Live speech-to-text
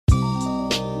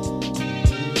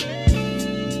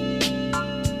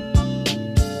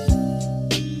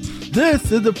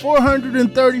This is the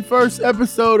 431st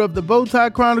episode of the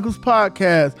Bowtie Chronicles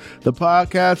podcast, the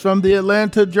podcast from the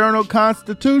Atlanta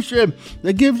Journal-Constitution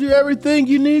that gives you everything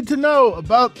you need to know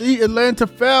about the Atlanta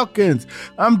Falcons.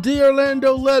 I'm D.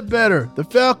 Orlando Ledbetter, the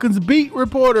Falcons beat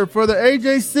reporter for the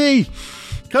AJC,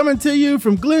 coming to you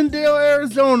from Glendale,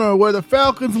 Arizona, where the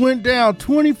Falcons went down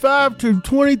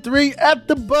 25-23 at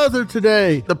the buzzer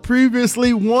today. The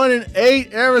previously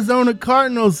 1-8 Arizona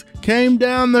Cardinals came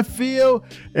down the field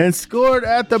and scored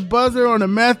at the buzzer on a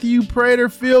Matthew Prater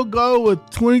field goal with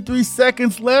 23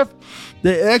 seconds left.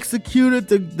 They executed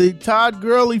the Todd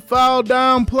Gurley foul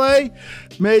down play,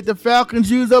 made the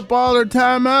Falcons use up all their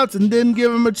timeouts, and didn't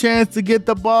give them a chance to get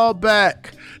the ball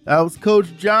back. That was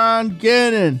Coach John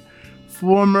Gannon,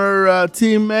 former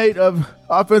teammate of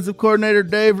offensive coordinator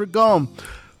Dave Ragone.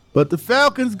 But the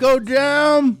Falcons go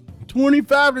down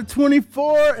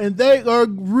 25-24, and they are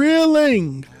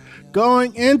reeling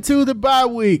going into the bye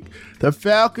week. The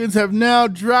Falcons have now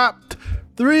dropped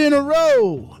 3 in a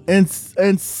row and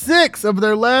 6 of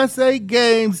their last 8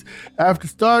 games after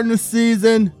starting the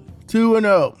season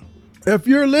 2-0. If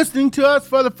you're listening to us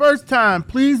for the first time,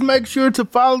 please make sure to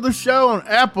follow the show on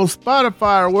Apple,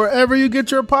 Spotify, or wherever you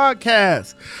get your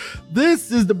podcasts.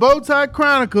 This is the Bowtie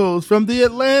Chronicles from the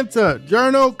Atlanta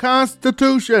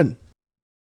Journal-Constitution.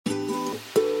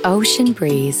 Ocean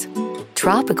breeze,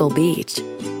 tropical beach,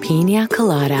 pina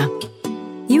colada.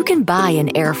 You can buy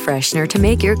an air freshener to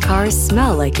make your car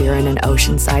smell like you're in an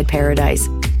oceanside paradise.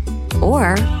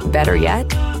 Or, better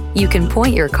yet, you can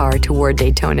point your car toward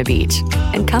Daytona Beach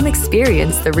and come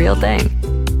experience the real thing.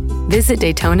 Visit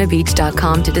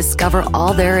DaytonaBeach.com to discover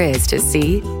all there is to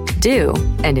see, do,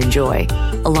 and enjoy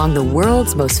along the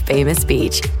world's most famous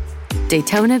beach.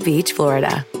 Daytona Beach,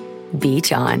 Florida.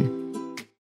 Beach on.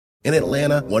 In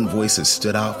Atlanta, one voice has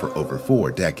stood out for over 4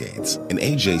 decades. An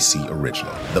AJC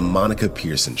original, The Monica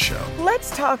Pearson Show. Let's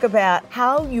talk about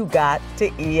how you got to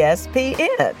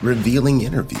ESPN. Revealing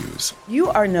interviews. You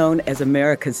are known as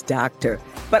America's doctor,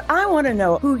 but I want to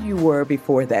know who you were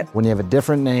before that. When you have a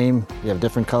different name, you have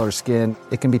different color skin,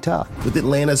 it can be tough. With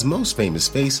Atlanta's most famous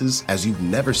faces as you've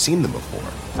never seen them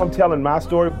before. I'm telling my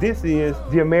story. This is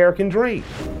the American dream.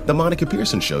 The Monica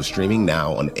Pearson Show, streaming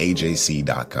now on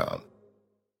AJC.com.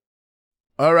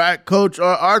 All right, Coach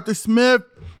Arthur Smith,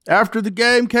 after the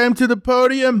game, came to the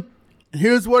podium.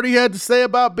 Here's what he had to say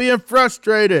about being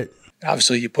frustrated.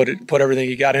 Obviously, you put everything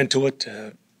you got into it,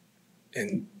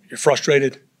 and you're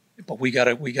frustrated. But we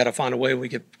gotta find a way. We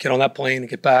get on that plane and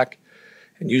get back,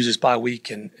 and use this bye week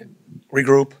and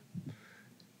regroup,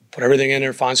 put everything in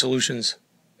there, find solutions,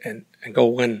 and go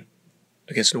win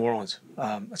against New Orleans.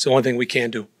 That's the only thing we can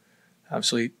do.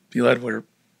 Obviously, we're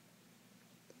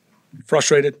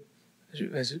frustrated,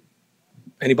 as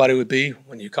anybody would be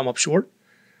when you come up short.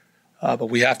 But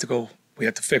we have to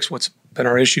fix what's been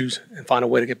our issues and find a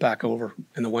way to get back over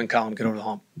in the win column, get over the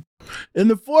hump. In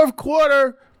the fourth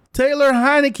quarter, Taylor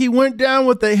Heinicke went down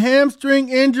with a hamstring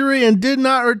injury and did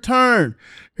not return.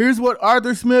 Here's what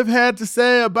Arthur Smith had to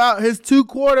say about his 2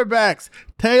 quarterbacks,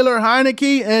 Taylor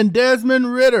Heinicke and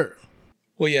Desmond Ridder.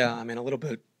 Well, yeah, a little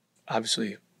bit,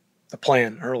 obviously, the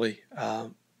plan early.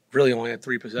 Really only had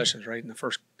 3 possessions, right, in the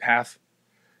first half.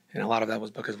 And a lot of that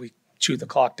was because we chewed the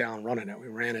clock down running it. We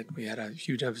ran it. We had a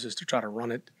huge emphasis to try to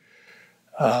run it.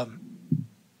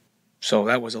 So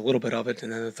that was a little bit of it.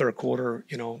 And then the third quarter,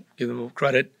 give them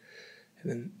credit.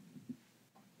 And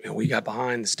then we got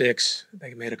behind the sticks.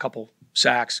 They made a couple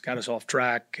sacks, got us off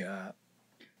track.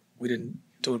 We didn't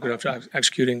do a good enough job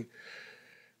executing.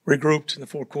 Regrouped in the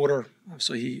fourth quarter.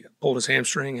 Obviously, he pulled his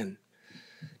hamstring, and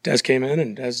Des came in,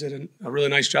 and Des did a really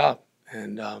nice job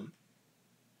and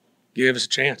gave us a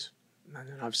chance. And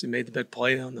then obviously made the big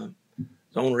play on the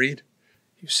zone read.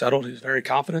 He was settled. He was very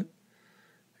confident.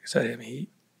 Like I said,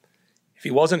 if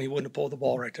he wasn't, he wouldn't have pulled the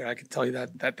ball right there. I can tell you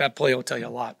that play will tell you a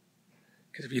lot.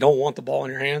 Because if you don't want the ball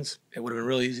in your hands, it would have been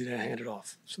really easy to hand it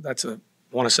off. So that's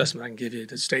one assessment I can give you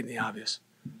to state the obvious.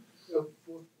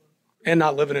 And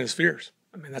not living in his fears.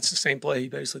 That's the same play.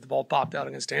 Basically, the ball popped out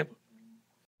against Tampa.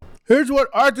 Here's what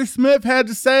Arthur Smith had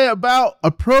to say about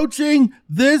approaching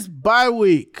this bye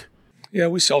week. Yeah,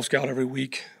 we self-scout every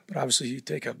week, but obviously you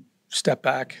take a step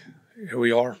back. Here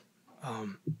we are.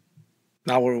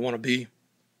 Not where we want to be,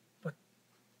 but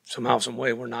somehow, some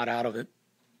way, we're not out of it.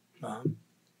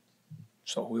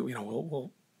 So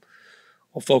we'll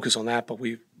focus on that, but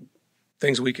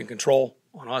things we can control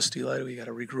on us, D-Led, we got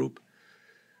to regroup,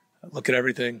 look at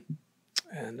everything,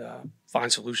 and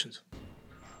find solutions.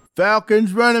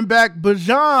 Falcons running back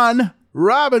Bijan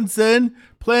Robinson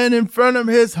playing in front of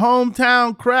his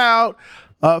hometown crowd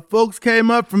Folks came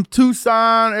up from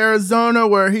Tucson, Arizona,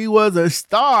 where he was a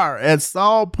star at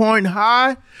Saul Point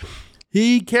High.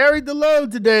 He carried the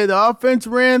load today. The offense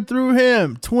ran through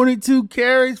him. 22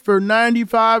 carries for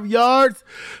 95 yards.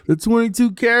 The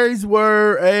 22 carries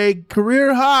were a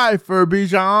career high for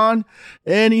Bijan,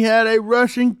 and he had a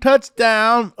rushing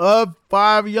touchdown of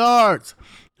 5 yards.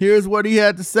 Here's what he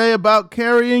had to say about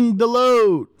carrying the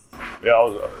load. Yeah,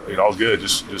 I was good.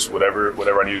 Just whatever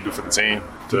I needed to do for the team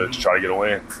to try to get a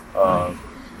win.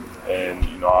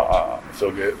 And I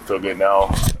feel good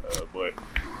now. But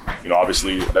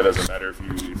obviously that doesn't matter if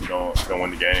you don't win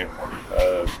the game.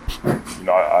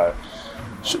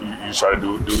 You try to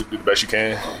do the best you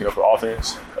can, for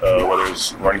offense, whether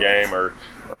it's run game or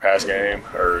pass game,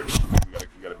 or you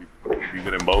gotta be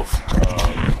good in both.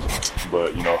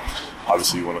 But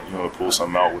obviously you want to pull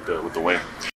something out with the win.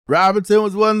 Robinson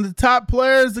was one of the top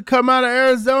players to come out of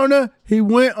Arizona. He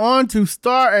went on to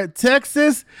start at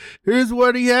Texas. Here's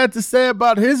what he had to say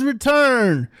about his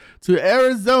return to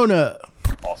Arizona.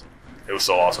 Awesome. It was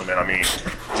so awesome, man. I mean,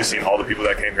 just seeing all the people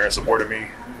that came here and supported me,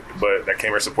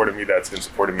 that's been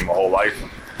supporting me my whole life.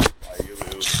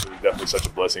 It was definitely such a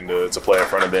blessing to play in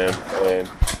front of them. And,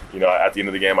 at the end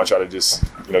of the game, I try to just,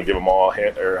 give them all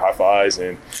high fives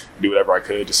and do whatever I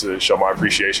could just to show my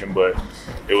appreciation. But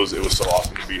it was so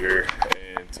awesome to be here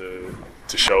and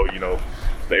to show, the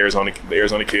Arizona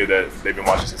kid that they've been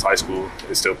watching since high school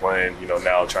is still playing,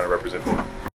 now trying to represent them.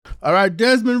 All right,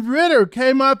 Desmond Ridder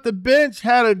came off the bench,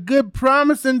 had a good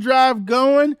promising drive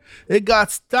going. It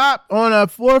got stopped on a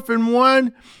 4th and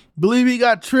 1. Believe he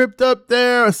got tripped up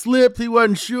there or slipped. He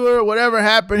wasn't sure. Whatever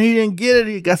happened, he didn't get it.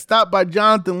 He got stopped by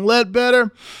Jonathan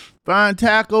Ledbetter. Fine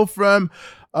tackle from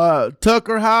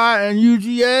Tucker High and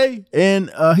UGA.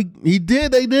 And They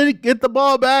did get the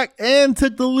ball back and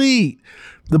took the lead.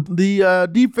 The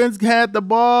defense had the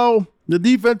ball. The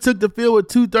defense took the field with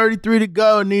 2:33 to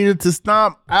go and needed to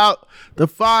stomp out the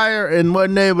fire and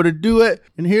wasn't able to do it.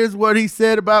 And here's what he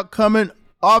said about coming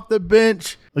off the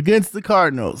bench against the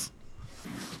Cardinals.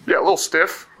 Yeah, a little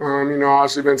stiff.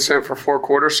 Obviously been sent for 4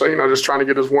 quarters, so, just trying to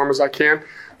get as warm as I can.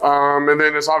 And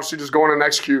then it's obviously just going and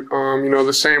execute,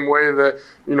 the same way that,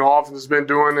 offense has been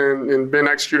doing and been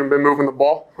executing, been moving the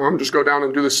ball. Just go down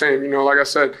and do the same. Like I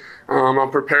said,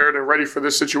 I'm prepared and ready for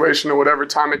this situation at whatever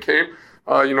time it came.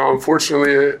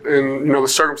 Unfortunately, in, the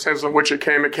circumstances in which it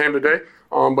came today.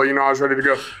 But, I was ready to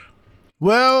go.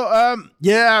 Well,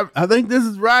 yeah, I think this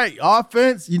is right.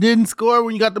 Offense, you didn't score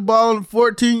when you got the ball on the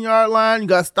 14-yard line. You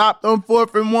got stopped on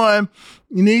 4th and 1.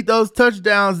 You need those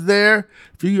touchdowns there.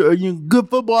 If you're a good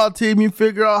football team, you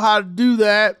figure out how to do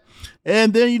that.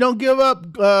 And then you don't give up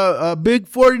a big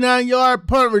 49-yard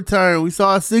punt return. We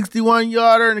saw a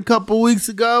 61-yarder a couple weeks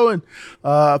ago and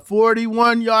a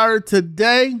 41-yarder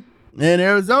today. And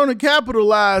Arizona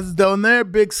capitalized on their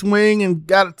big swing and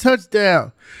got a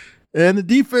touchdown. And the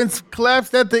defense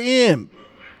collapsed at the end.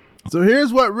 So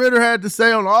here's what Ridder had to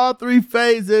say on all 3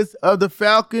 phases of the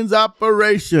Falcons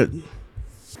operation.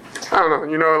 I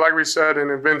don't know. Like we said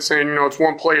and have been saying, it's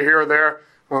one play here or there.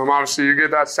 Obviously, you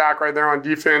get that sack right there on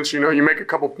defense. You make a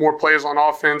couple more plays on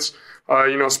offense.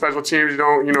 Special teams, you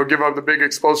don't, give up the big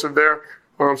explosive there.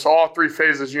 So all 3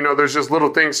 phases, there's just little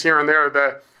things here and there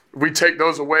that if we take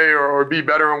those away or be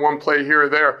better on one play here or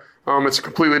there, it's a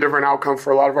completely different outcome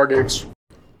for a lot of our games.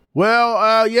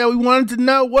 Well, we wanted to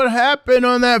know what happened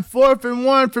on that 4th and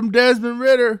 1 from Desmond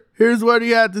Ridder. Here's what he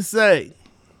had to say.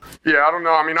 Yeah, I don't know.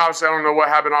 Obviously, I don't know what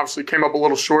happened. Obviously, came up a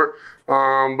little short.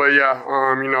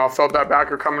 I felt that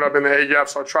backer coming up in the A-gap,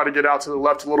 so I tried to get out to the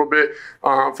left a little bit.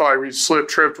 I felt like we slipped,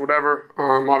 tripped, whatever.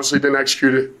 Obviously, didn't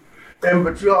execute it.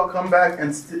 But you all come back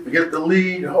and get the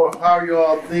lead. How are you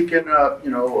all thinking,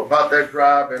 about that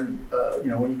drive and,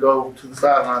 when you go to the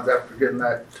sidelines after getting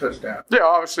that touchdown? Yeah,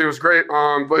 obviously it was great.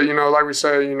 But, like we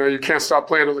say, you can't stop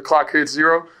playing until the clock hits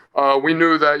 0. We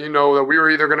knew that, that we were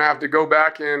either going to have to go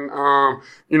back and,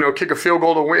 kick a field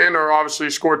goal to win or obviously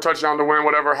score a touchdown to win,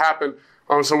 whatever happened.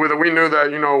 So we knew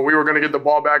that, we were going to get the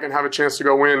ball back and have a chance to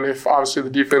go win if obviously the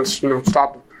defense,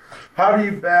 stopped them. How do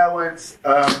you balance,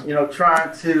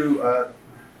 trying to,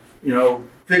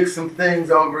 fix some things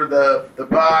over the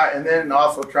bye and then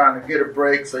also trying to get a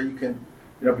break so you can,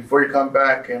 before you come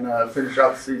back and finish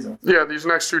out the season? Yeah, these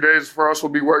next 2 days for us will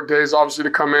be work days, obviously,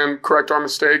 to come in, correct our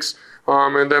mistakes.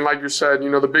 And then, like you said,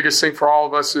 the biggest thing for all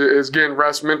of us is getting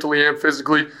rest mentally and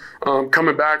physically,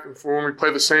 coming back and for when we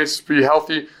play the Saints, be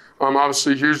healthy.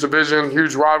 Obviously, huge division,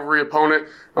 huge rivalry opponent,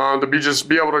 to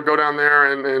be able to go down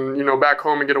there and back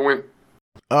home and get a win.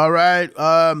 All right.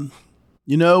 When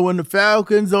the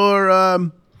Falcons or,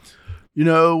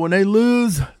 when they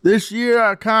lose this year,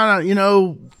 I kind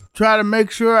of, try to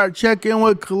make sure I check in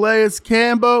with Calais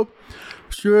Campbell.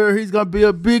 Sure, he's going to be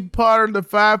a big part of the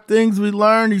 5 things we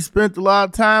learned. He spent a lot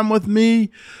of time with me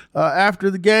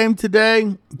after the game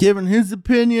today, giving his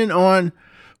opinion on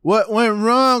what went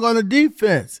wrong on the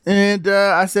defense. And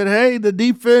I said, hey, the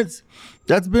defense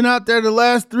that's been out there the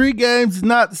last 3 games is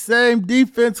not the same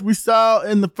defense we saw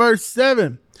in the first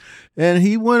 7. And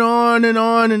he went on and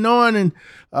on and on. And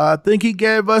I think he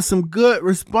gave us some good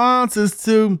responses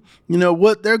to,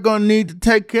 what they're going to need to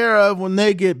take care of when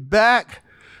they get back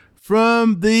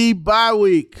from the bye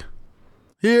week.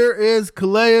 Here is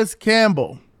Calais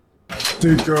Campbell. I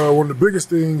think one of the biggest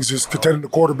things is containing the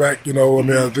quarterback.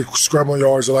 I think scrambling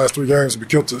yards the last 3 games have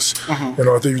killed us. I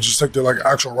think you just take the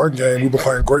actual run game. We've been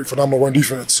playing great, phenomenal run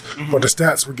defense. But the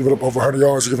stats, we're giving up over 100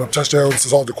 yards, we're giving up touchdowns.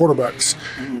 It's all the quarterbacks.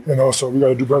 So we got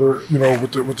to do better.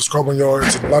 With the scrambling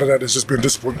yards, and a lot of that is just being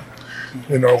disciplined.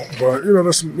 But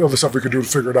there's some other stuff we can do to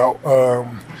figure it out. I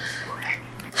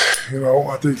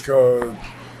think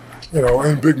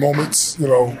in big moments,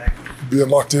 being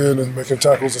locked in and making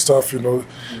tackles and stuff, you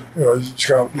just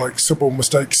got simple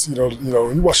mistakes,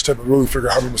 you watch the tape and really figure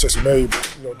out how many mistakes we made.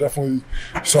 But, definitely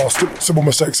saw simple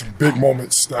mistakes in big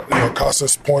moments that, cost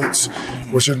us points,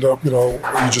 which end up, you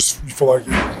feel like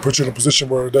it puts you in a position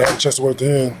where they have a chance to win at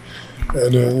the end.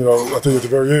 And then, I think at the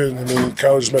very end,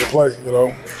 Kyler just made a play,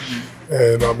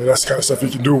 and that's the kind of stuff he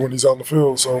can do when he's out on the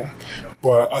field. So,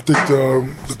 but I think the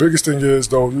biggest thing is,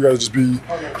 though, you got to just be,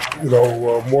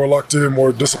 more locked in,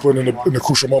 more disciplined in the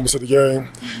crucial moments of the game.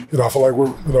 I feel like we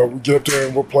get up there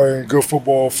and we're playing good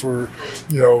football for,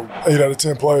 8 out of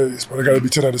 10 plays, but it got to be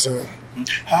 10 out of 10.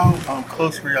 How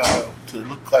close were y'all to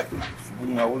look like,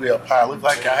 we were up high? Looked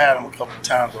like I had them a couple of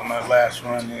times on that last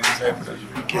run and was able to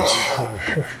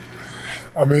catch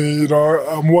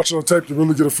I'm watching on tape to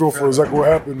really get a feel for exactly what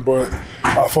happened, but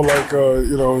I feel like,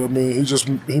 he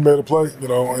made a play,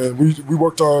 and we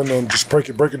worked on just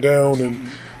breaking down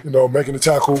and, making the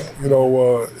tackle,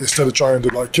 instead of trying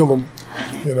to kill him,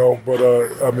 but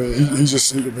he's a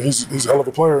hell of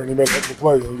a player and he made a heck of a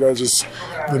play. And you guys just,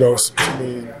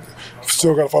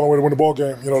 still got to find a way to win the ball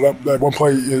game. That one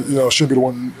play, should be the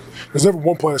one. There's never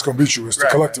one play that's going to beat you. It's the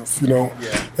collective,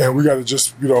 and we got to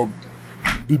just,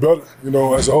 be better,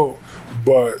 as a whole.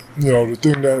 But, the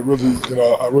thing that really,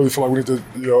 I really feel like we need to,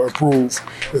 improve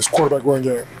is quarterback run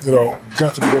game.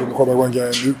 Got to be better in the quarterback run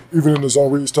game. Even in the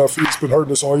zone read stuff, it's been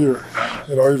hurting us all year.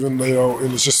 And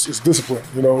it's discipline.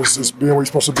 It's being where you're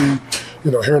supposed to be,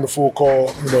 hearing the full call,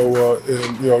 and,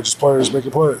 just players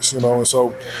making plays, and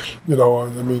so,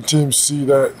 teams see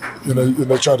that, and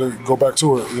they try to go back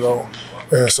to it,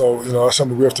 And so, that's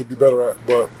something we have to be better at.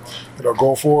 But,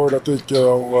 going forward, I think,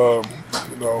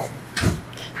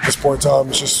 at this point in time,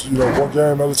 it's just, one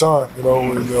game at a time,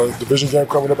 and division game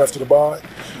coming up after the bye.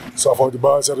 So I feel like the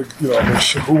bye's had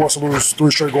who wants to lose 3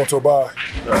 straight going to a bye?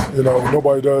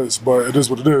 Nobody does, but it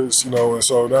is what it is, and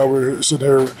so now we're sitting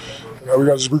here, we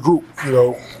got to just regroup,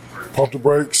 pump the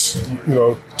brakes,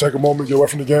 take a moment, get away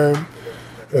from the game,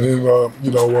 and then,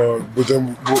 but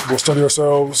then we'll study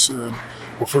ourselves and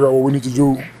we'll figure out what we need to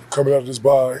do coming out of this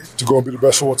bye to go and be the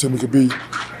best football team we could be.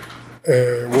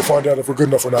 And we'll find out if we're good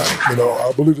enough or not.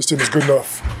 I believe this team is good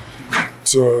enough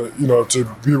to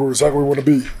be exactly where we want to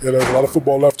be. There's a lot of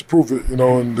football left to prove it,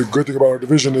 and the good thing about our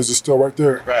division is it's still right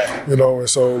there. Right. And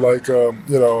so,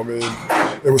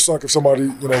 it would suck if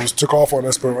somebody, took off on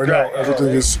us, but right now, everything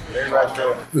is right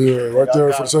there. Yeah, right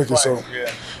there for the second.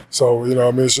 So,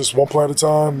 it's just one play at a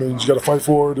time, and you got to fight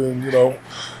for it, and,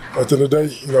 at the end of the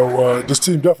day, this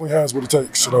team definitely has what it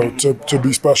takes, to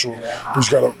be special. You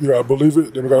gotta believe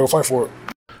it, then we gotta go fight for it.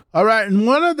 All right, and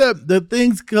one of the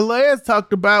things Calais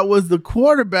talked about was the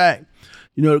quarterback.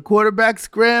 The quarterback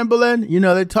scrambling.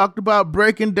 They talked about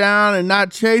breaking down and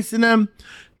not chasing him.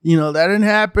 That didn't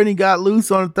happen. He got loose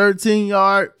on a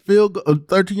 13-yard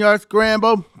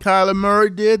scramble. Kyler Murray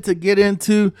did to get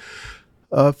into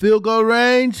field goal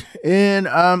range, and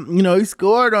he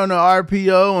scored on the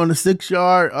RPO on a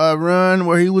 6-yard run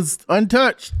where he was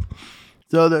untouched.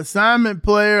 So the assignment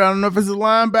player, I don't know if it's a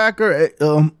linebacker,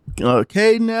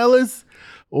 Caden Ellis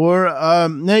or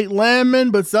Nate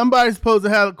Landman, but somebody's supposed to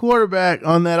have a quarterback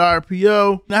on that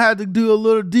RPO. I had to do a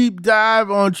little deep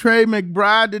dive on Trey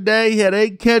McBride today. He had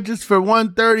 8 catches for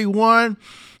 131.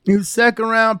 He was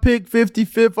 2nd-round pick,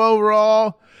 55th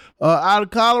overall. Out of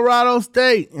Colorado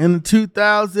State in the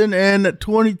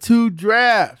 2022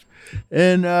 draft.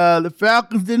 And the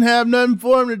Falcons didn't have nothing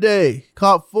for him today.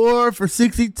 Caught 4 for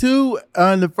 62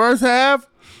 in the first half.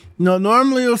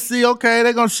 Normally you'll see, okay,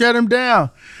 they're going to shut him down.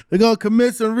 They're going to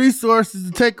commit some resources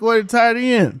to take away the tight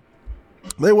end.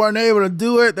 They weren't able to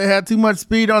do it. They had too much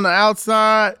speed on the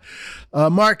outside.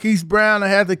 Marquise Brown, I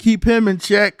had to keep him in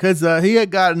check because he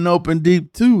had gotten open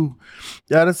deep too,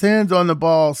 got his hands on the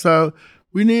ball. So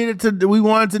we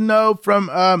wanted to know from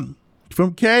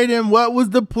Caden, what was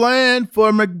the plan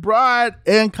for McBride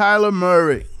and Kyler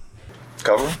Murray?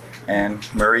 Cover him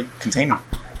and Murray contain him.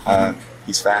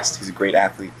 He's fast. He's a great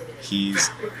athlete. He's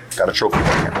got a trophy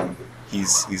back at home.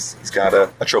 He's got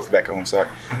a trophy back at home. Sorry.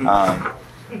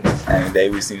 And today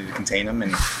we just needed to contain him,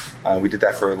 and we did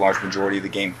that for a large majority of the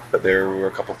game. But there were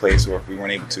a couple of plays where we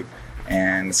weren't able to,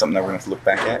 and it's something that we're going to have to look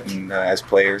back at. And as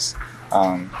players,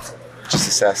 just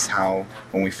assess how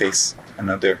when we face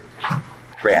another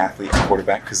great athlete and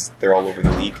quarterback, because they're all over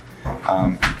the league,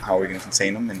 how are we going to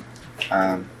contain them? And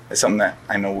it's something that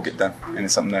I know will get done, and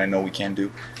it's something that I know we can do.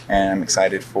 And I'm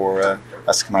excited for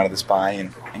us to come out of this bye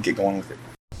and get going with it.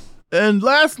 And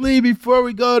lastly, before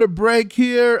we go to break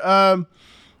here,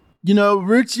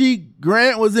 Richie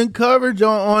Grant was in coverage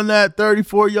on that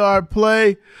 34-yard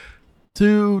play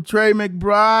to Trey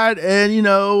McBride, and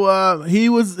he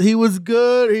was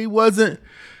good.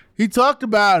 He talked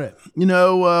about it.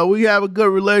 We have a good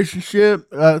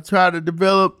relationship. Try to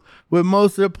develop with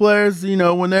most of the players.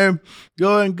 When they're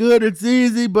going good, it's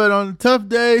easy, but on the tough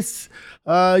days,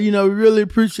 we really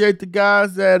appreciate the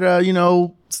guys that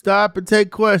stop and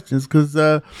take questions, because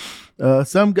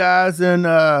some guys,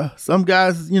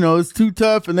 it's too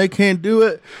tough and they can't do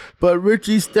it. But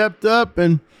Richie stepped up,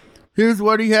 and here's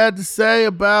what he had to say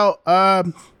about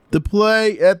the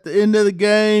play at the end of the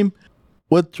game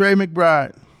with Trey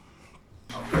McBride.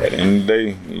 At the end of the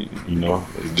day,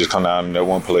 it just come down to that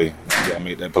one play. You gotta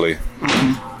make that play.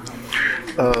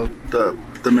 The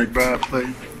McBride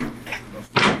play.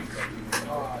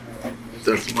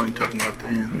 That's the one you're talking about at the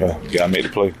end. Yeah, you gotta make the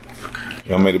play. You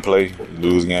don't make the play, you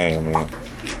lose the game. Man.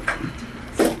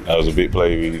 That was a big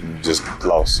play. We just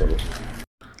lost. So.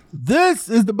 This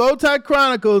is the Bowtie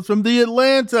Chronicles from the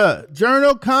Atlanta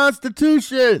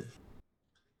Journal-Constitution.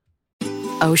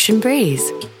 Ocean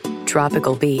breeze,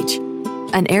 tropical beach.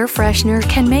 An air freshener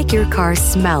can make your car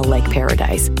smell like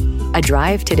paradise. A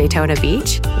drive to Daytona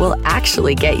Beach will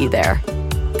actually get you there.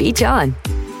 Beach on.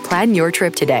 Plan your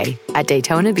trip today at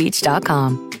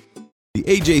DaytonaBeach.com. The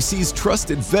AJC's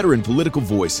trusted veteran political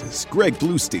voices, Greg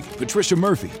Bluestein, Patricia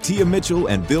Murphy, Tia Mitchell,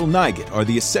 and Bill Nigett, are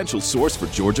the essential source for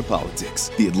Georgia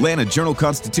politics. The Atlanta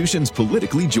Journal-Constitution's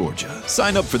Politically Georgia.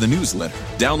 Sign up for the newsletter,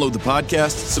 download the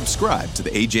podcast, subscribe to the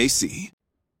AJC.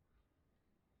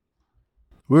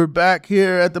 We're back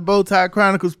here at the Bowtie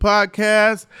Chronicles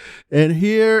podcast, and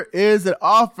here is an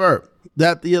offer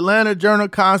that the Atlanta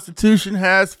Journal-Constitution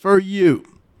has for you.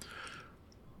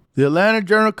 The Atlanta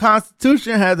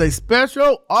Journal-Constitution has a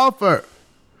special offer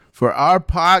for our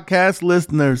podcast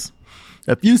listeners.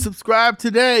 If you subscribe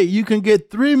today, you can get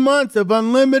 3 months of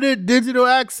unlimited digital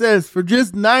access for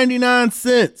just 99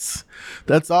 cents.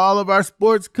 That's all of our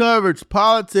sports coverage,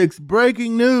 politics,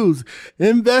 breaking news,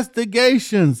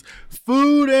 investigations,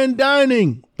 food and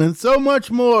dining, and so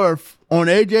much more on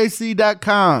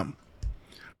AJC.com.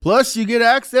 Plus, you get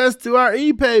access to our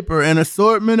e-paper and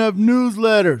assortment of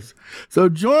newsletters. So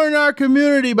join our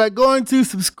community by going to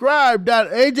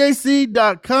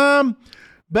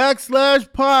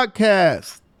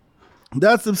subscribe.ajc.com/podcast.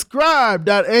 That's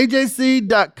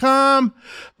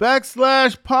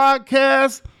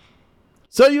subscribe.ajc.com/podcast.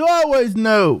 So you always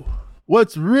know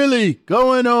what's really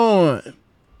going on.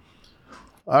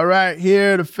 All right,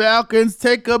 here the Falcons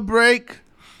take a break.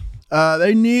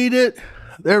 They need it.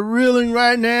 They're reeling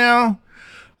right now.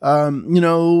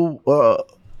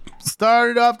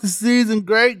 Started off the season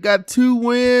great, got 2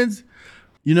 wins.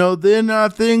 Then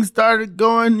things started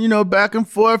going, back and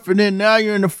forth, and then now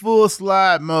you're in the full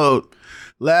slide mode.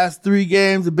 Last 3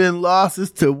 games have been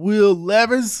losses to Will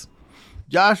Levis,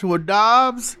 Joshua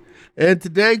Dobbs, and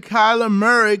today Kyler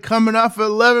Murray coming off an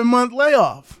 11-month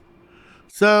layoff.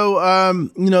 So,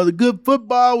 the good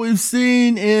football we've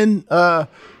seen in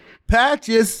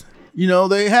patches,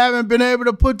 they haven't been able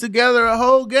to put together a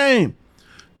whole game.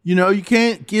 You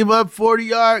can't give up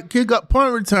 40-yard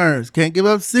punt returns. Can't give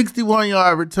up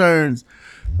 61-yard returns.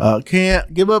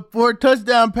 Can't give up 4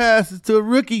 touchdown passes to a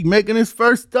rookie making his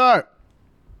first start.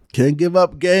 Can't give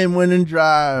up game-winning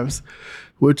drives,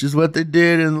 which is what they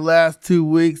did in the last 2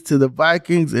 weeks to the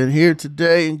Vikings, and here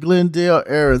today in Glendale,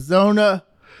 Arizona,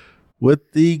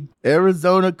 with the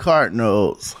Arizona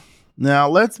Cardinals. Now,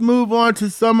 let's move on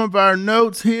to some of our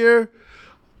notes here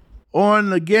on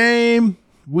the game.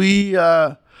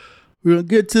 We're going to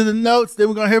get to the notes. Then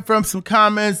we're going to hear from some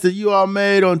comments that you all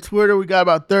made on Twitter. We got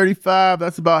about 35.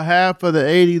 That's about half of the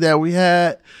 80 that we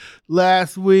had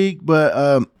last week.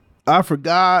 But I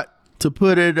forgot to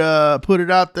put it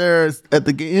out there at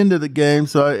the end of the game,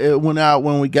 so it went out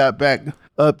when we got back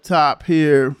up top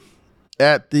here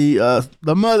at the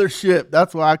mothership.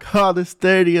 That's why I call this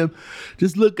stadium.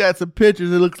 Just look at some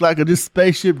pictures. It looks like a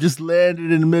spaceship just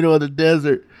landed in the middle of the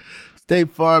desert.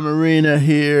 State Farm Arena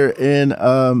here in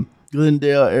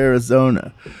Glendale,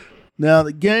 Arizona. Now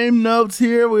the game notes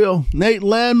here. Nate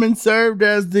Landman served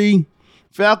as the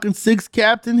Falcons' sixth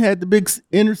captain, had the big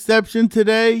interception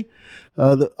today.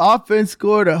 The offense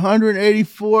scored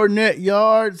 184 net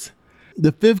yards,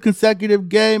 the fifth consecutive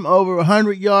game over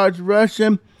 100 yards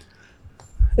rushing,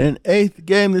 and eighth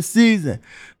game this season.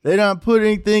 They don't put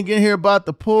anything in here about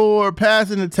the poor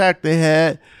passing attack they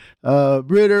had.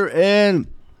 Ritter and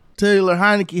Taylor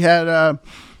Heineke had,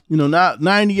 not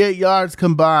 98 yards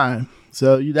combined.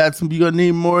 So you're gonna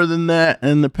need more than that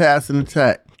in the passing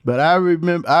attack. But I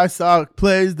remember I saw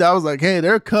plays that I was like, hey,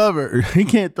 they're covered. He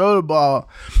can't throw the ball.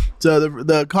 So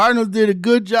the Cardinals did a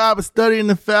good job of studying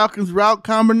the Falcons' route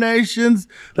combinations.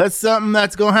 That's something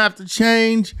that's going to have to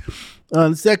change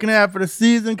the second half of the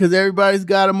season because everybody's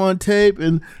got them on tape,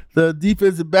 and the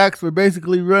defensive backs were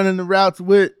basically running the routes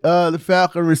with the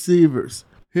Falcon receivers.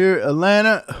 Here,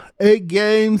 Atlanta, has 8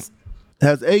 games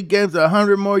at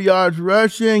 100 more yards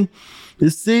rushing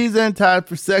this season, tied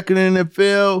for second in the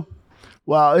NFL.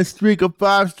 While its streak of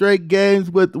 5 straight games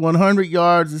with 100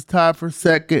 yards is tied for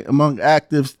second among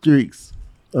active streaks.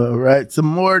 All right, some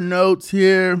more notes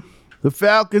here. The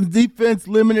Falcons defense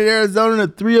limited Arizona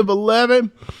to 3 of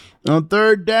 11 on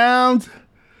third downs.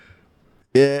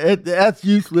 Yeah, that's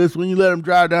useless when you let them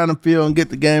drive down the field and get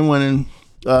the game-winning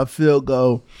field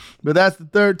goal. But that's the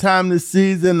third time this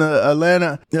season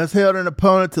Atlanta has held an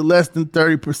opponent to less than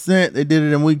 30%. They did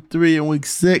it in week 3 and week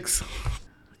 6.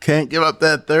 Can't give up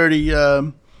that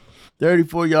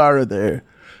 34-yarder there.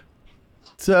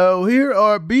 So here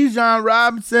are Bijan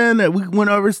Robinson. We went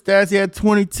over stats. He had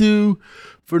 22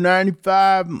 for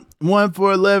 95, 1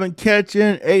 for 11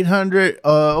 catching,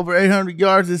 over 800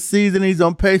 yards this season. He's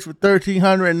on pace for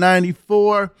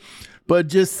 1,394, but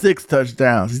just 6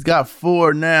 touchdowns. He's got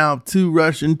 4 now, 2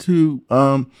 rushing, 2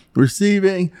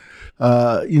 receiving.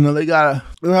 They'll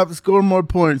have to score more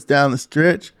points down the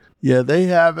stretch. Yeah, they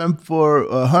have him for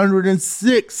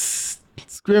 106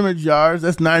 scrimmage yards.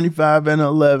 That's 95 and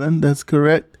 11. That's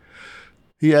correct.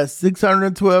 He has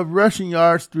 612 rushing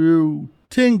yards through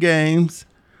 10 games.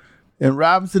 And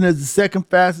Robinson is the second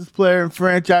fastest player in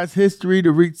franchise history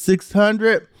to reach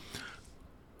 600.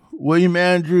 William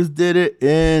Andrews did it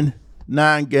in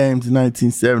 9 games in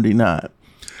 1979.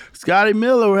 Scotty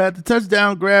Miller had the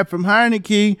touchdown grab from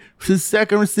Heineke, his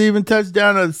second receiving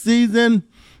touchdown of the season,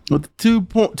 with a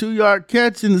 2-yard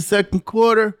catch in the second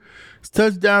quarter. His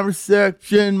touchdown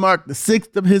reception marked the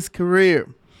 6th of his career.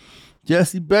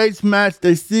 Jesse Bates matched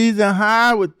a season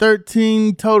high with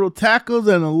 13 total tackles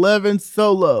and 11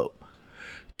 solo.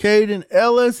 Caden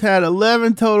Ellis had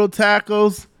 11 total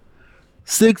tackles,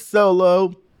 6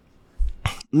 solo.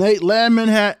 Nate Landman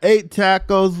had 8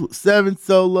 tackles, 7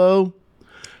 solo.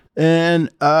 And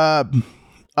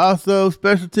also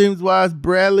special teams wise,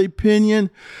 Bradley Pinion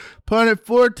punted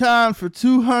 4 times for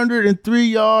 203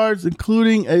 yards,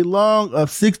 including a long of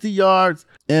 60 yards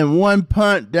and 1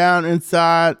 punt down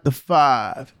inside the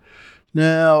 5.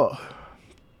 Now,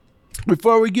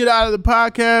 before we get out of the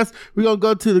podcast, we're going to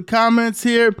go to the comments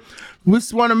here. We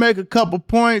just want to make a couple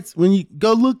points. When you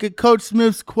go look at Coach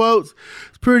Smith's quotes,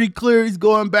 it's pretty clear he's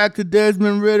going back to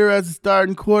Desmond Ridder as a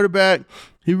starting quarterback.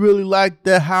 He really liked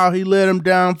that, how he let him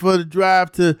down for the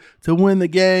drive to win the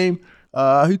game.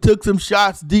 He took some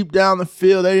shots deep down the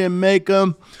field. They didn't make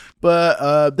them,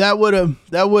 but that would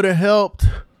have helped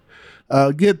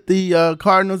get the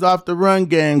Cardinals off the run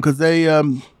game because they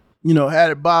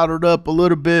had it bottled up a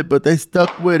little bit, but they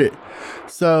stuck with it.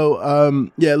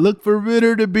 So look for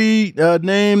Ridder to be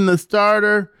named the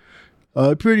starter.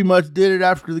 He pretty much did it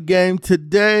after the game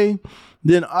today.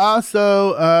 Then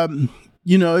also,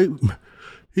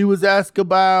 he was asked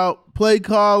about play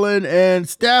calling and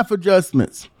staff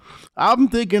adjustments. I'm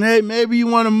thinking, hey, maybe you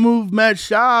want to move Matt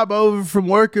Schaub over from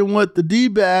working with the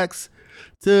D-backs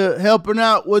to helping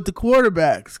out with the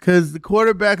quarterbacks, because the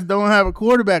quarterbacks don't have a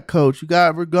quarterback coach. You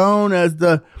got Ragone as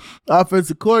the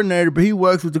offensive coordinator, but he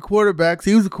works with the quarterbacks.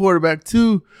 He was a quarterback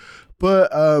too,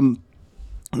 but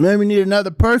maybe need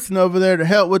another person over there to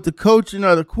help with the coaching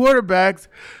of the quarterbacks.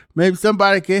 Maybe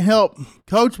somebody can help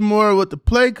coach more with the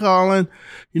play calling.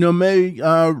 Maybe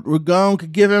Ragone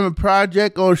could give him a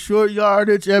project on short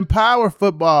yardage and power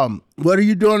football. What are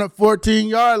you doing at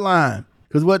 14-yard line?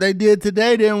 Because what they did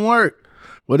today didn't work.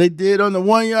 What they did on the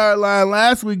 1-yard line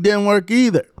last week didn't work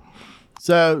either.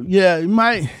 So, yeah, you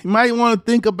might want to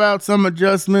think about some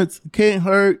adjustments. It can't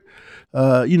hurt.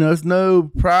 It's no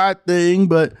pride thing,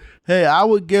 but hey, I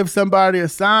would give somebody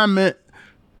assignment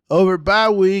over bye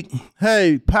week.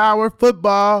 Hey, power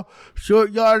football,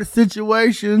 short yardage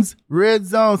situations, red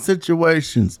zone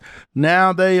situations.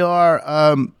 Now they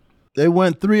are, they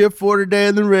went 3 or 4 today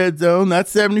in the red zone.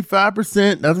 That's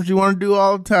 75%. That's what you want to do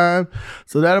all the time.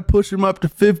 So that'll push them up to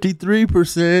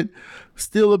 53%.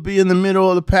 Still will be in the middle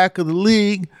of the pack of the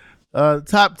league. The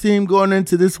top team going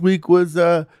into this week was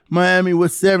Miami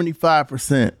with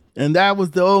 75%. And that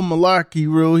was the old malarkey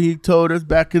rule. He told us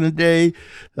back in the day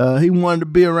he wanted to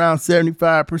be around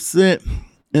 75%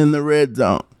 in the red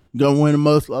zone. Gonna win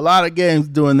a lot of games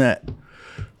doing that.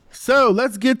 So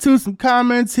let's get to some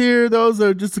comments here. Those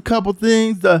are just a couple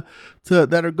things that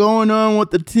are going on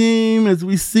with the team as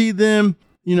we see them,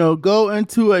 go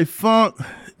into a funk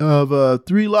of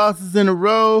 3 losses in a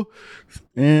row.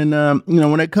 And,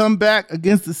 when they come back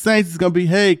against the Saints, it's going to be,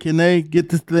 hey, can they get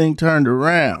this thing turned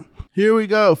around? Here we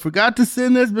go. Forgot to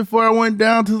send this before I went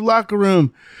down to the locker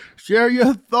room. Share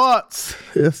your thoughts.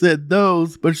 I said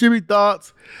those, but it should be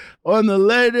thoughts on the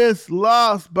latest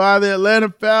loss by the Atlanta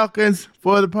Falcons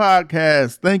for the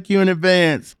podcast. Thank you in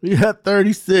advance. We got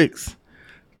 36.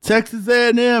 Texas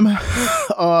A&M.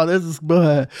 Oh, this is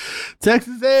bad.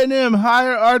 Texas A&M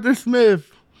hire Arthur Smith.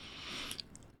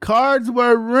 Cards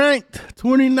were ranked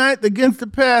 29th against the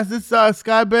pass. This is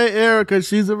Sky Bay Erica.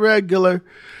 She's a regular.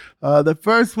 The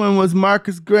first one was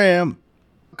Marcus Graham.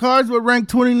 Cards were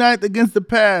ranked 29th against the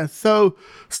pass. So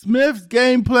Smith's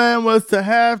game plan was to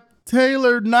have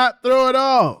Taylor not throw at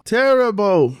all.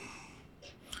 Terrible.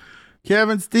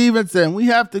 Kevin Stevenson, we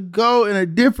have to go in a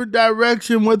different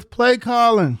direction with play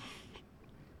calling.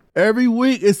 Every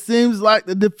week it seems like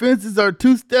the defenses are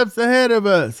 2 steps ahead of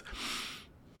us.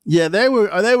 Yeah, they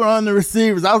were on the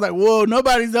receivers. I was like, whoa,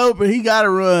 nobody's open. He got to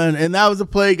run. And that was a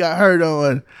play he got hurt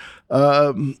on.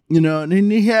 And then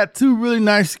he had 2 really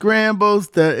nice scrambles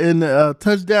in the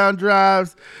touchdown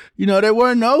drives. They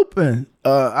weren't open.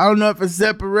 I don't know if it's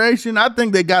separation. I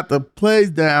think they got the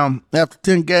plays down after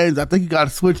 10 games. I think you got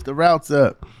to switch the routes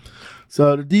up.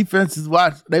 So the defenses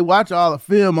watch all the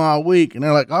film all week, and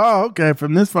they're like, oh, okay,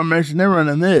 from this formation, they're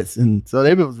running this. And so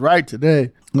they was right today.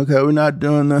 Okay, we're not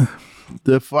doing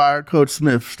the fire Coach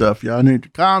Smith stuff. Y'all need to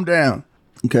calm down.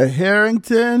 Okay,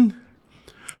 Harrington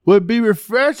would be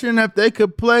refreshing if they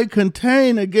could play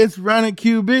contain against running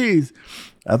QBs.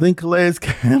 I think Calais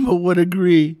Campbell would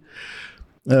agree.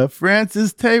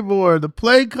 Francis Tabor, the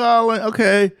play calling.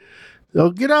 Okay,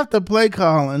 so get off the play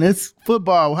calling. It's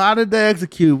football. How did they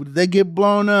execute? Did they get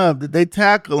blown up? Did they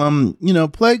tackle them?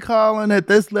 Play calling at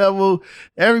this level,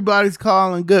 everybody's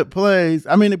calling good plays.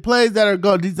 I mean, the plays that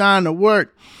are designed to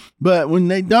work. But when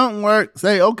they don't work,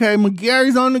 say, okay,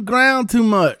 McGarry's on the ground too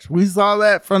much. We saw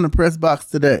that from the press box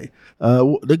today.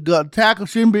 The tackle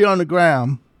shouldn't be on the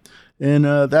ground. And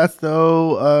that's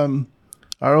the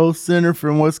our old center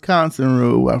from Wisconsin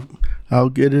rule. I'll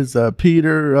get his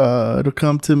Peter. It'll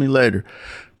come to me later.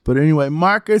 But anyway,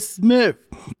 Marcus Smith.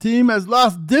 Team has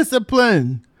lost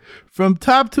discipline from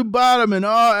top to bottom in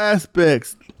all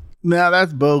aspects. Now,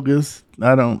 that's bogus.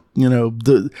 I don't,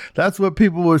 that's what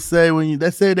people would say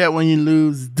they say that when you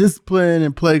lose discipline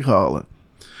and play calling.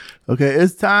 Okay,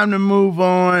 it's time to move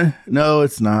on. No,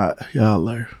 it's not. Y'all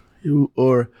are,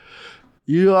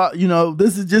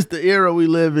 this is just the era we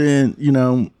live in.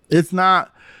 It's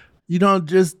not, you don't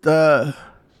just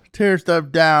tear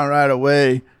stuff down right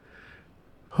away.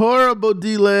 Horrible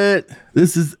delay.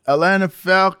 This is Atlanta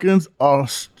Falcons,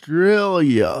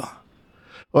 Australia.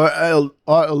 Or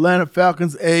Atlanta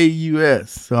Falcons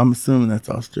AUS. So I'm assuming that's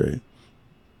Australia.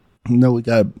 We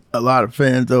got a lot of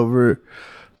fans over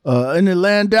in the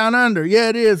land down under. Yeah,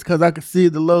 it is, because I can see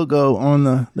the logo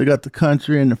they got the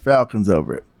country and the Falcons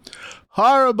over it.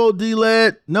 Horrible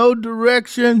delay, no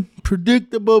direction,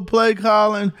 predictable play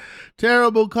calling,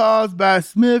 terrible calls by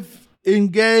Smith in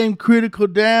game critical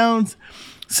downs,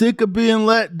 sick of being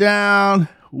let down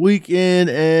week in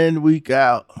and week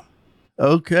out.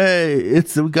 Okay,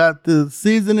 we got the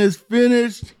season is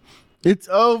finished. It's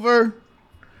over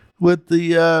with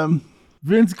the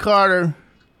Vince Carter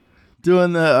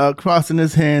doing the crossing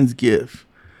his hands gift.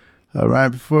 All right,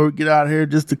 before we get out of here,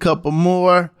 just a couple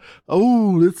more.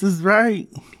 Oh, this is right.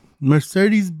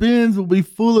 Mercedes-Benz will be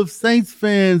full of Saints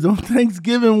fans on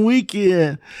Thanksgiving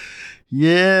weekend.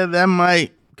 Yeah, that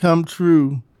might come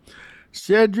true.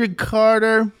 Cedric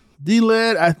Carter.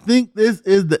 D-Led, I think this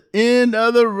is the end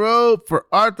of the road for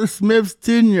Arthur Smith's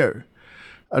tenure.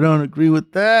 I don't agree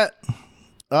with that.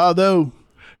 Although,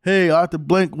 hey, Arthur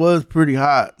Blank was pretty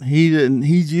hot.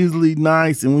 He's usually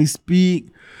nice and we speak.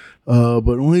 But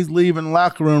when he's leaving the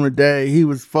locker room today, he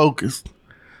was focused.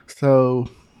 So,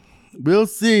 we'll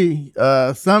see.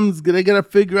 They got to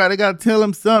figure out. They got to tell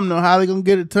him something on how they're going to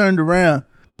get it turned around.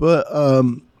 But,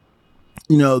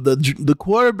 the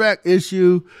quarterback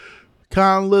issue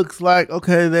kind of looks like,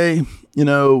 okay, they,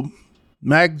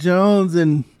 Mac Jones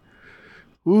and,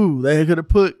 they could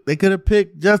have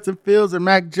picked Justin Fields or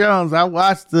Mac Jones. I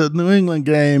watched the New England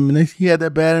game, and he had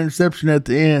that bad interception at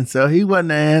the end, so he wasn't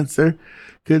the answer.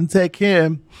 Couldn't take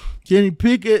him. Kenny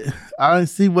Pickett, I didn't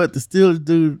see what the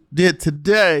Steelers did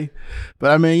today, but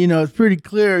I mean, it's pretty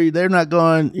clear they're not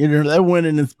going, they're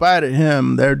winning in spite of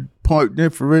him. Their point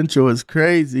differential is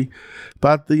crazy.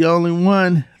 About the only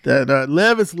one that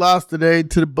Levis lost today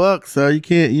to the Bucks, so you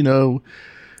can't,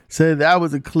 say that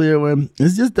was a clear one.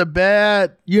 It's just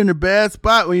you're in a bad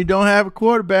spot when you don't have a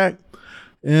quarterback,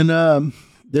 and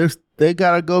they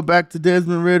got to go back to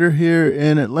Desmond Ridder here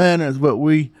in Atlanta is what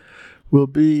we will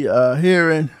be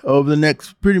hearing over the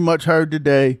next, pretty much heard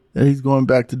today that he's going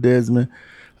back to Desmond.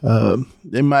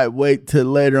 They might wait till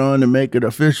later on to make it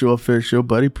official,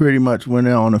 but he pretty much went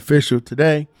on official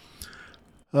today.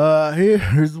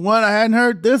 Here's one. I hadn't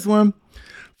heard this one.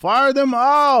 Fire them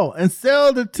all and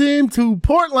sell the team to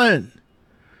Portland.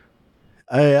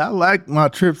 Hey, I like my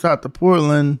trips out to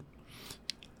Portland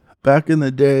back in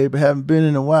the day, but haven't been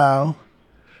in a while.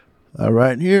 All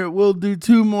right, here we'll do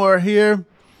two more here.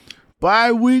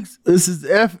 Bye weeks. This is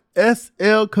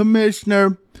FSL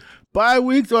Commissioner. Bye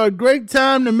weeks are a great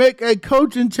time to make a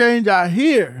coaching change, I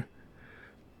hear.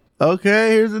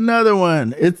 Okay, here's another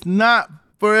one. It's not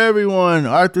for everyone,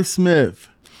 Arthur Smith.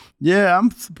 Yeah, I'm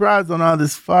surprised on all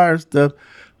this fire stuff.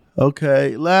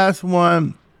 Okay, last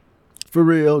one. For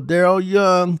real. Daryl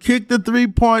Young. Kick the 3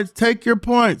 points. Take your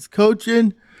points.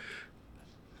 Coaching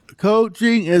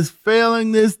is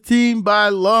failing this team by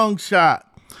a long shot.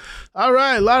 All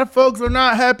right, a lot of folks are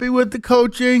not happy with the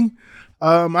coaching.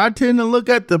 I tend to look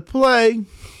at the play.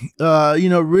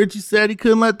 Richie said he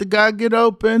couldn't let the guy get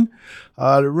open.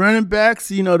 The running backs,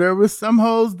 there was some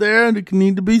holes there, and there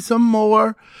need to be some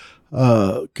more.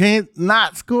 Can't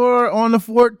not score on the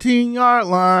 14-yard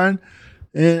line.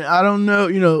 And I don't know,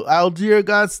 Algier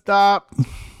got stopped.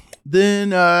 Then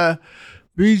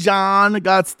Bijan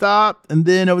got stopped, and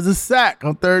then there was a sack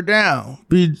on third down.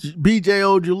 B.J.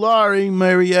 Ojulari,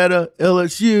 Marietta,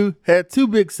 LSU, had 2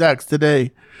 big sacks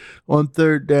today on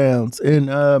third downs. And,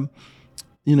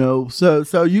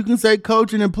 so you can say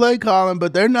coaching and play calling,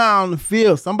 but they're not on the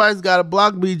field. Somebody's got to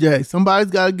block B.J. Somebody's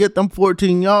got to get them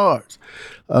 14 yards.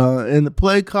 And the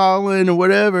play calling or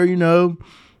whatever, you got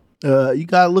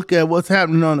to look at what's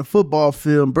happening on the football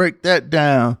field, break that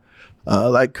down,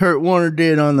 like Kurt Warner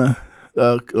did on the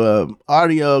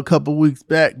audio a couple weeks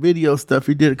back, video stuff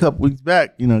he did a couple weeks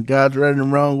back. Guys running the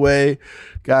wrong way,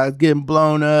 guys getting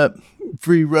blown up,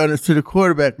 free runners to the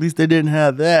quarterback. At least they didn't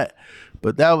have that,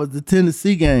 but that was the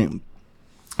Tennessee game.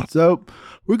 So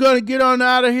we're going to get on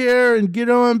out of here and get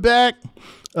on back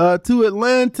to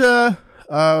Atlanta.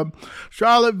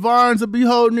 Charlotte Barnes will be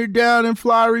holding her down in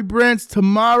Flowery Branch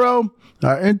tomorrow.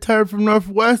 Our intern from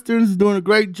Northwestern is doing a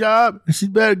great job. She's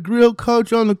been a grill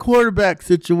coach on the quarterback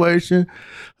situation.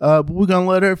 But we're going to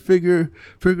let her figure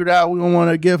it out. We don't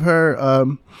want to give her,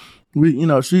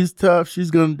 she's tough. She's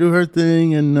going to do her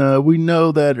thing. And we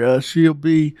know that she'll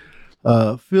be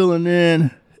filling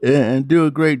in and do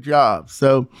a great job.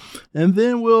 So, and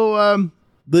then we'll,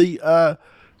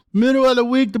 middle of the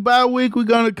week, the bye week, we're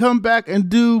going to come back and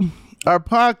do our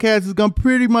podcast. Is going to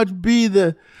pretty much be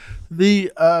the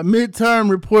midterm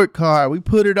report card. We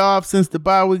put it off since the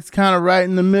bye week's kind of right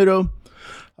in the middle.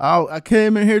 I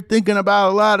came in here thinking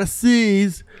about a lot of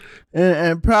C's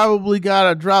and probably got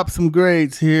to drop some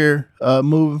grades here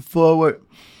moving forward.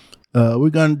 We're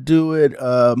going to do it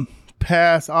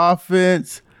pass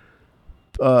offense,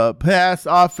 run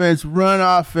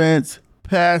offense,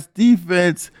 pass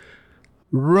defense,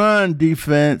 run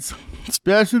defense,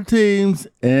 special teams,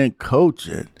 and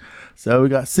coaching. So we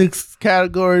got 6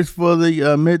 categories for the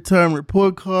midterm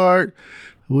report card.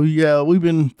 We've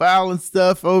been filing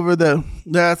stuff over the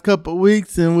last couple of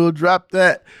weeks, and we'll drop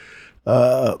that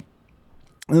in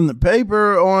the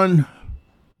paper on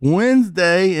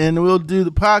Wednesday, and we'll do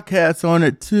the podcast on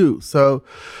it too. So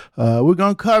we're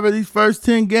going to cover these first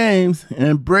 10 games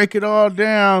and break it all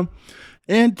down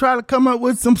and try to come up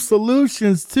with some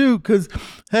solutions too, because,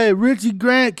 hey, Richie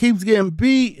Grant keeps getting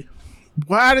beat.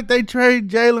 Why did they trade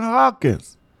Jalen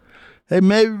Hawkins? Hey,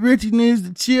 maybe Richie needs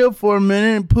to chill for a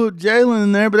minute and put Jalen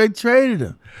in there, but they traded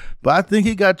him. But I think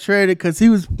he got traded because he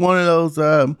was one of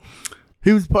those,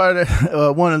 he was part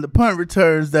of one of the punt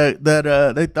returns that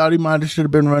they thought he should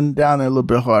have been running down there a little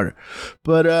bit harder.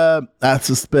 But I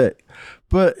suspect.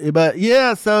 But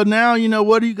yeah, so now,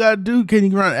 what do you got to do?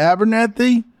 Can you run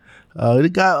Abernathy? They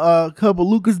got a couple.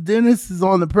 Lucas Dennis is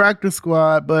on the practice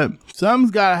squad, but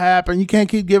something's got to happen. You can't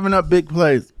keep giving up big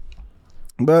plays.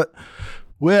 But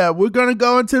well, we're gonna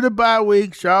go into the bye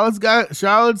week.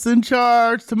 Charlotte's in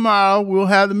charge tomorrow. We'll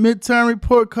have the midterm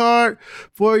report card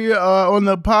for you on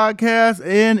the podcast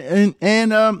and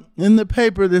in the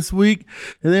paper this week,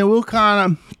 and then we'll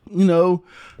kind of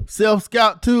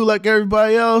self-scout too, like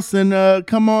everybody else, and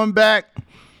come on back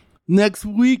next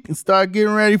week and start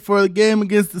getting ready for the game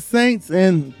against the Saints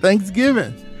and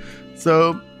Thanksgiving.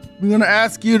 So we're gonna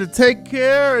ask you to take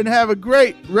care and have a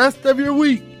great rest of your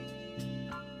week.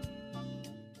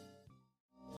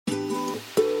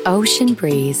 Ocean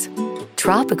breeze,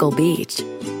 tropical beach,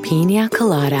 pina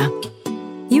colada.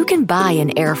 You can buy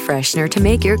an air freshener to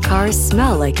make your car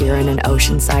smell like you're in an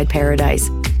oceanside paradise.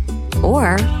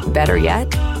 Or, better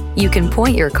yet, you can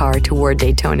point your car toward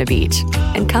Daytona Beach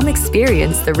and come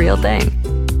experience the real thing.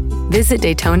 Visit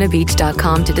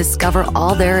DaytonaBeach.com to discover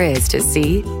all there is to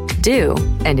see, do,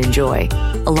 and enjoy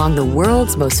along the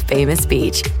world's most famous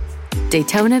beach.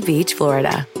 Daytona Beach,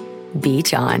 Florida.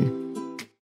 Beach on.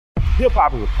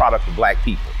 Hip-hop is a product of black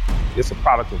people. It's a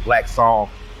product of black song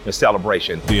and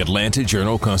celebration. The Atlanta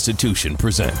Journal-Constitution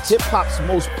presents hip-hop's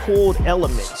most pulled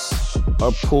elements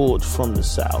are pulled from the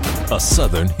South. A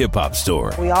Southern hip-hop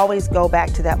story. We always go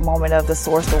back to that moment of the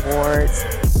Source Awards.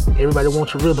 Everybody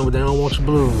wants your rhythm, but they don't want your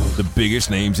blues. The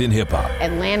biggest names in hip-hop.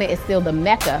 Atlanta is still the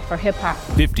mecca for hip-hop.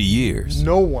 50 years.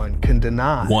 No one can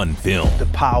deny one film. The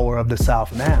power of the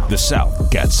South now. The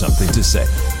South got something to say.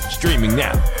 Streaming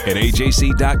now at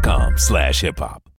ajc.com/hiphop.